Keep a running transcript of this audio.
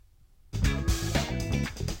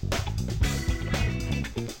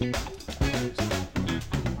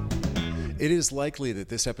It is likely that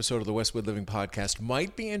this episode of the Westwood Living Podcast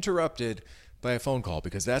might be interrupted by a phone call,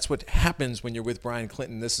 because that's what happens when you're with Brian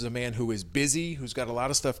Clinton. This is a man who is busy, who's got a lot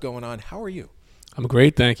of stuff going on. How are you? I'm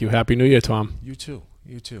great, thank you. Happy New Year, Tom. You too.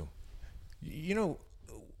 You too. You know,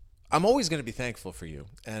 I'm always going to be thankful for you,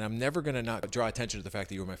 and I'm never going to not draw attention to the fact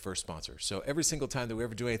that you were my first sponsor. So every single time that we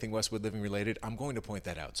ever do anything Westwood Living related, I'm going to point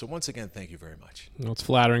that out. So once again, thank you very much. Well, it's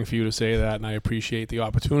flattering for you to say that, and I appreciate the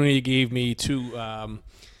opportunity you gave me to,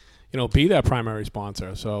 be that primary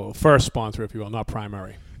sponsor. So first sponsor, if you will, not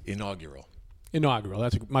primary. Inaugural.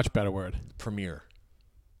 That's a much better word. Premier.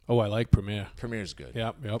 Oh, I like Premier. Premier's good.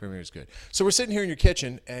 Yep. Premier's good. So we're sitting here in your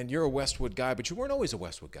kitchen, and you're a Westwood guy, but you weren't always a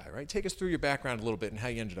Westwood guy, right? Take us through your background a little bit and how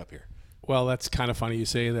you ended up here. Well, that's kind of funny you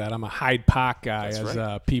say that. I'm a Hyde Park guy, That's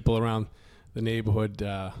right. People around the neighborhood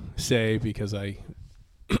say, because I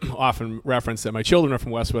often reference that my children are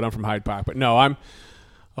from Westwood. I'm from Hyde Park. But no, I'm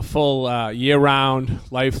a full year-round,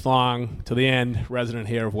 lifelong, to the end resident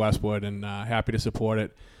here of Westwood, and happy to support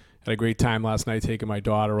it. Had a great time last night taking my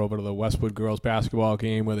daughter over to the Westwood girls basketball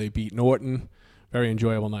game where they beat Norton. Very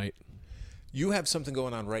enjoyable night. You have something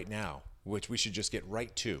going on right now, which we should just get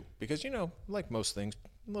right to, because, like most things,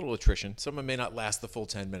 a little attrition. Someone may not last the full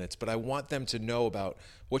 10 minutes, but I want them to know about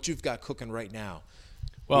what you've got cooking right now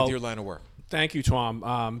with your line of work. Thank you,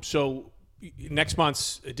 Tom. So next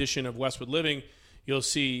month's edition of Westwood Living, you'll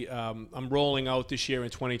see I'm rolling out this year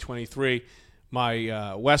in 2023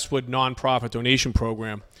 my Westwood nonprofit donation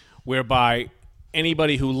program, whereby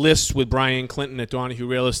anybody who lists with Brian Clinton at Donahue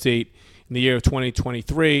Real Estate in the year of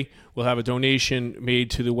 2023 will have a donation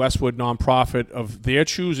made to the Westwood nonprofit of their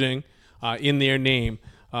choosing in their name.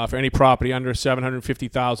 For any property under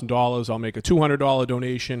 $750,000, I'll make a $200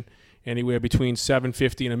 donation. Anywhere between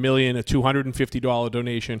 $750,000 and $1 million, a $250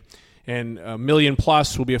 donation. And $1 million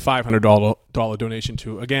plus will be a $500 donation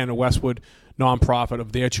to, again, a Westwood nonprofit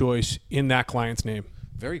of their choice in that client's name.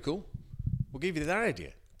 Very cool. What gave you that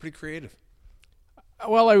idea? Pretty creative.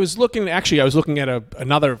 Well, I was looking at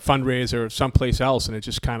another fundraiser someplace else, and it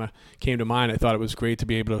just kind of came to mind. I thought it was great to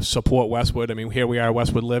be able to support Westwood. I mean, here we are,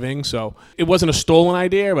 Westwood Living. So it wasn't a stolen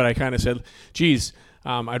idea, but I kind of said, geez,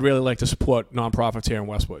 I'd really like to support nonprofits here in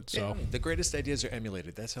Westwood. So the greatest ideas are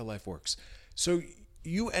emulated. That's how life works. So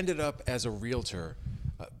you ended up as a realtor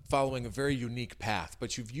following a very unique path,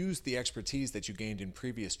 but you've used the expertise that you gained in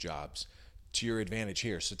previous jobs to your advantage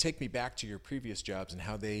here. So take me back to your previous jobs and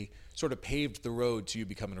how they sort of paved the road to you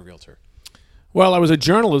becoming a realtor. Well, I was a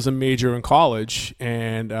journalism major in college,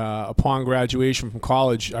 and upon graduation from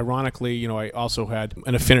college, ironically, I also had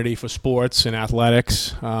an affinity for sports and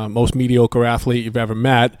athletics, most mediocre athlete you've ever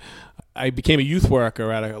met. I became a youth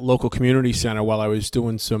worker at a local community center while I was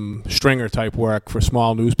doing some stringer-type work for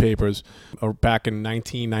small newspapers back in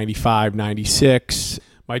 1995, 96.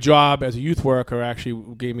 My job as a youth worker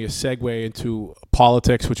actually gave me a segue into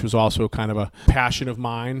politics, which was also kind of a passion of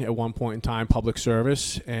mine at one point in time, public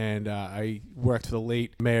service. And I worked for the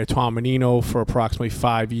late Mayor Tom Menino for approximately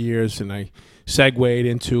 5 years, and I segued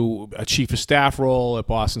into a chief of staff role at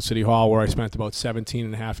Boston City Hall, where I spent about 17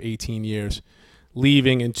 and a half, 18 years,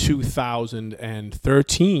 leaving in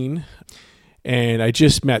 2013. And I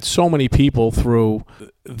just met so many people through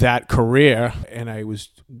that career, and I was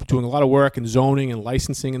doing a lot of work in zoning and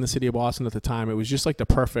licensing in the city of Boston at the time. It was just like the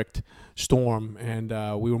perfect storm, and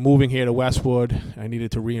we were moving here to Westwood. I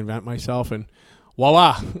needed to reinvent myself, and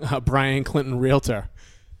voila, Brian Clinton Realtor.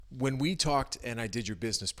 When we talked and I did your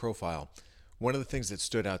business profile, one of the things that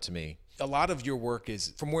stood out to me, a lot of your work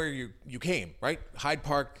is from where you came, right? Hyde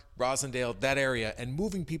Park, Rosendale, that area, and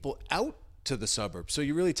moving people out to the suburbs. So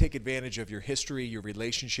you really take advantage of your history, your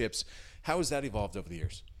relationships. How has that evolved over the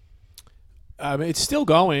years? It's still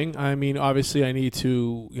going. I mean, obviously I need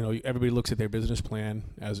to, everybody looks at their business plan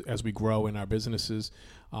as we grow in our businesses.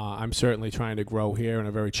 I'm certainly trying to grow here in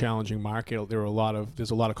a very challenging market.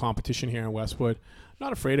 There's a lot of competition here in Westwood. I'm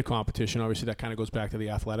not afraid of competition. Obviously that kind of goes back to the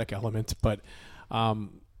athletic element. But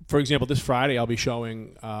for example, this Friday I'll be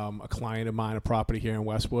showing a client of mine a property here in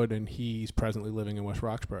Westwood, and he's presently living in West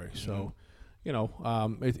Roxbury. So,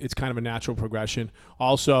 it's kind of a natural progression.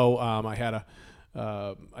 Also, I had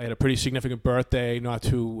a pretty significant birthday not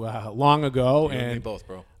too long ago, and me both,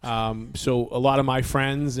 bro. So a lot of my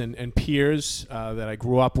friends and peers that I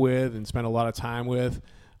grew up with and spent a lot of time with,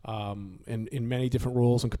 in many different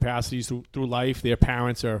roles and capacities through life, their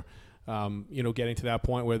parents are, getting to that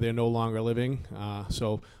point where they're no longer living.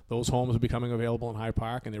 So those homes are becoming available in Hyde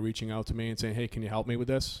Park, and they're reaching out to me and saying, "Hey, can you help me with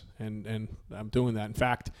this?" And I'm doing that. In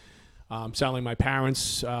fact, I'm selling my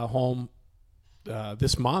parents' home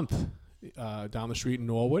this month down the street in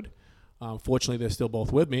Norwood. Fortunately, they're still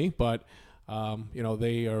both with me, but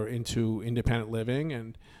they are into independent living,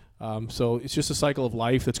 and So it's just a cycle of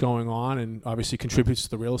life that's going on, and obviously contributes to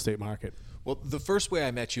the real estate market. Well, the first way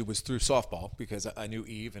I met you was through softball, because I knew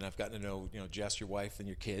Eve, and I've gotten to know Jess, your wife, and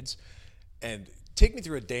your kids. And take me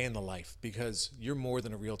through a day in the life, because you're more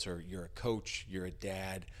than a realtor. You're a coach. You're a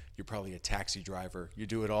dad. You're probably a taxi driver. You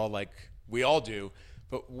do it all like we all do.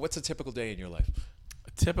 But what's a typical day in your life?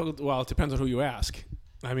 Well, it depends on who you ask.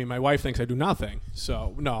 I mean, my wife thinks I do nothing.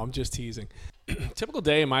 So, no, I'm just teasing. Typical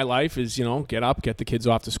day in my life is, get up, get the kids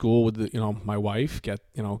off to school with, my wife, get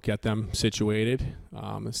them situated,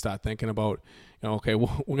 and start thinking about, okay, we're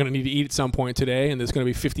going to need to eat at some point today, and there's going to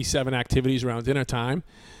be 57 activities around dinner time.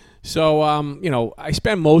 So, I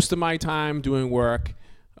spend most of my time doing work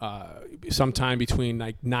sometime between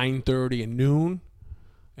like 9:30 and noon.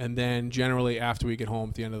 And then generally after we get home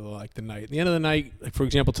at the end of the night. At the end of the night, like for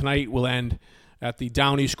example, tonight we'll end at the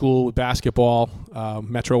Donahue School with basketball,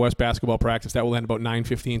 Metro West basketball practice. That will end about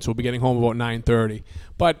 9:15, so we'll be getting home about 9:30.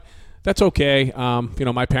 But that's okay.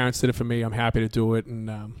 My parents did it for me. I'm happy to do it, and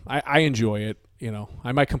I enjoy it.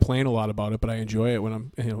 I might complain a lot about it, but I enjoy it when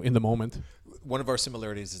I'm in the moment. One of our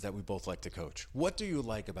similarities is that we both like to coach. What do you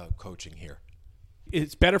like about coaching here?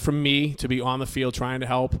 It's better for me to be on the field trying to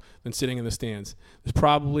help than sitting in the stands. There's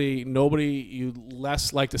probably nobody you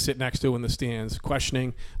less like to sit next to in the stands,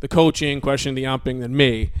 questioning the coaching, questioning the umping than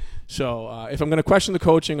me. So if I'm going to question the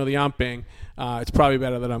coaching or the umping, it's probably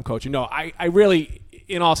better that I'm coaching. No, I really,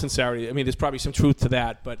 in all sincerity, I mean, there's probably some truth to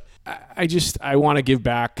that, but I want to give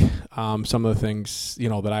back some of the things,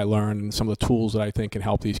 that I learned, and some of the tools that I think can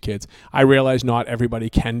help these kids. I realize not everybody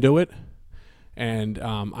can do it. And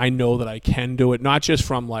I know that I can do it, not just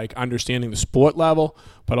from like understanding the sport level,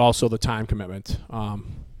 but also the time commitment.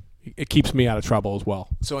 It keeps me out of trouble as well.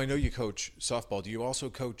 So I know you coach softball. Do you also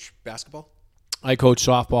coach basketball? I coach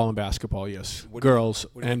softball and basketball, yes. Girls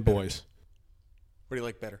and boys. What do you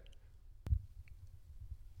like better?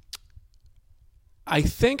 I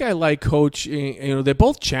think I like coaching. They're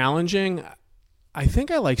both challenging. I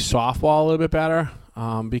think I like softball a little bit better.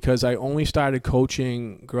 Because I only started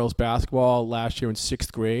coaching girls basketball last year in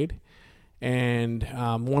 6th grade. And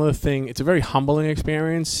one of the things, it's a very humbling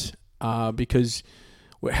experience because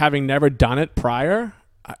having never done it prior,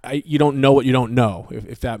 you don't know what you don't know,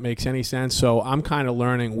 if that makes any sense. So I'm kind of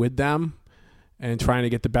learning with them and trying to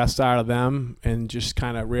get the best out of them, and just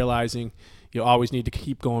kind of realizing you always need to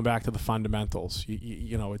keep going back to the fundamentals.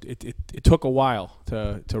 It took a while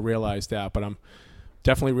to realize that, but I'm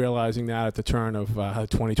definitely realizing that at the turn of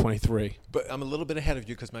 2023. But I'm a little bit ahead of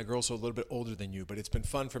you because my girls are a little bit older than you. But it's been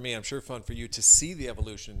fun for me, I'm sure fun for you, to see the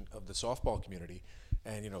evolution of the softball community.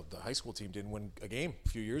 And, the high school team didn't win a game a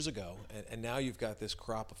few years ago. And now you've got this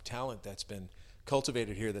crop of talent that's been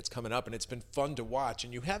cultivated here that's coming up. And it's been fun to watch.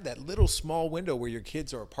 And you have that little small window where your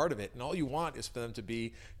kids are a part of it. And all you want is for them to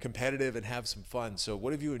be competitive and have some fun. So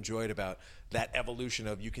what have you enjoyed about that evolution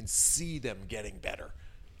of you can see them getting better?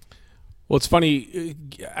 Well, it's funny.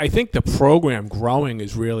 I think the program growing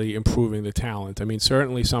is really improving the talent. I mean,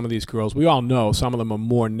 certainly some of these girls, we all know some of them are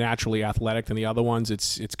more naturally athletic than the other ones.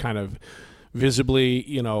 It's kind of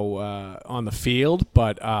visibly, on the field,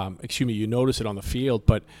 but you notice it on the field.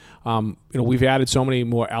 But we've added so many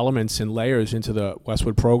more elements and layers into the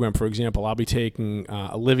Westwood program. For example, I'll be taking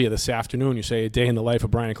Olivia this afternoon. You say a day in the life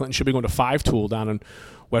of Brian Clinton. She'll be going to 5-tool down in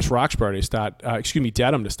West Roxbury to start,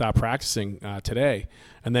 Dedham to start practicing today.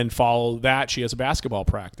 And then follow that, she has a basketball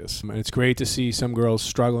practice. And it's great to see some girls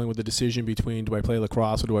struggling with the decision between, do I play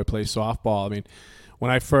lacrosse or do I play softball? I mean,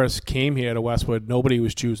 when I first came here to Westwood, nobody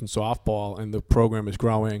was choosing softball, and the program is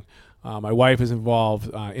growing. My wife is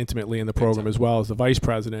involved intimately in the program as well as the vice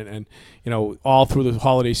president. And, all through the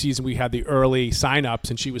holiday season, we had the early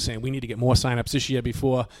sign-ups, and she was saying we need to get more sign-ups this year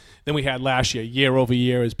before than we had last year. Year over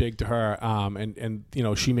year is big to her.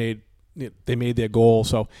 They made their goal.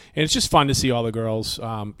 So, and it's just fun to see all the girls,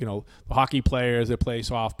 the hockey players that play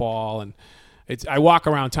softball. And I walk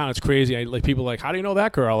around town, it's crazy. People are like, how do you know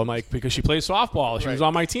that girl? I'm like, because she plays softball. She was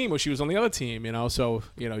on my team or she was on the other team, So,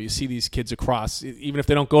 you see these kids across, even if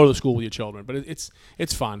they don't go to school with your children. But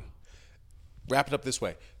it's fun. Wrap it up this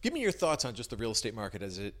way. Give me your thoughts on just the real estate market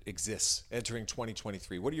as it exists entering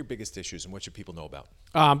 2023. What are your biggest issues, and what should people know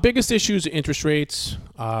about? Biggest issues are interest rates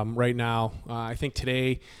right now. I think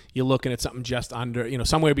today you're looking at something just under,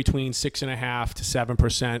 somewhere between 6.5% to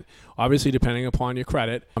 7%, obviously depending upon your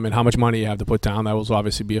credit and how much money you have to put down. That will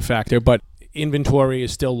obviously be a factor. But inventory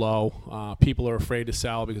is still low. People are afraid to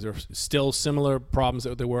sell because there are still similar problems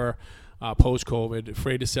that there were post-COVID,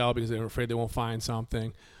 afraid to sell because they're afraid they won't find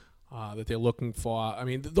something that they're looking for. I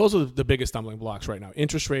mean, those are the biggest stumbling blocks right now,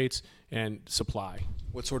 interest rates and supply.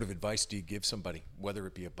 What sort of advice do you give somebody, whether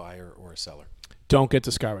it be a buyer or a seller? don't get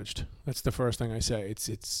discouraged. That's the first thing I say.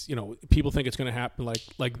 It's people think it's going to happen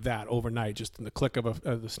like that overnight, just in the click of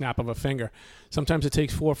the snap of a finger. Sometimes it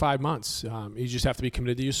takes 4 or 5 months. You just have to be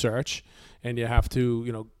committed to your search, and you have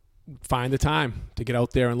to find the time to get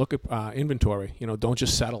out there and look at inventory. Don't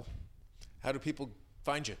just settle. How do people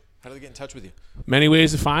find you? How do they get in touch with you? Many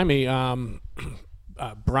ways to find me.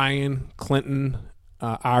 Brian Clinton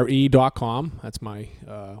re.com. That's my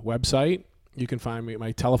website. You can find me.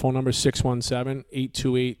 My telephone number is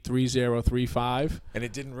 617-828-3035. And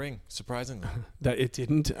it didn't ring, surprisingly. That it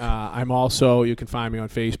didn't. I'm also, you can find me on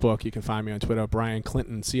Facebook. You can find me on Twitter, Brian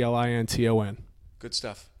Clinton, Clinton. Good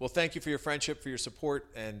stuff. Well, thank you for your friendship, for your support,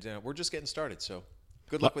 and we're just getting started. So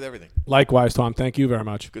good luck with everything. Likewise, Tom. Thank you very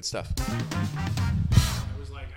much. Good stuff.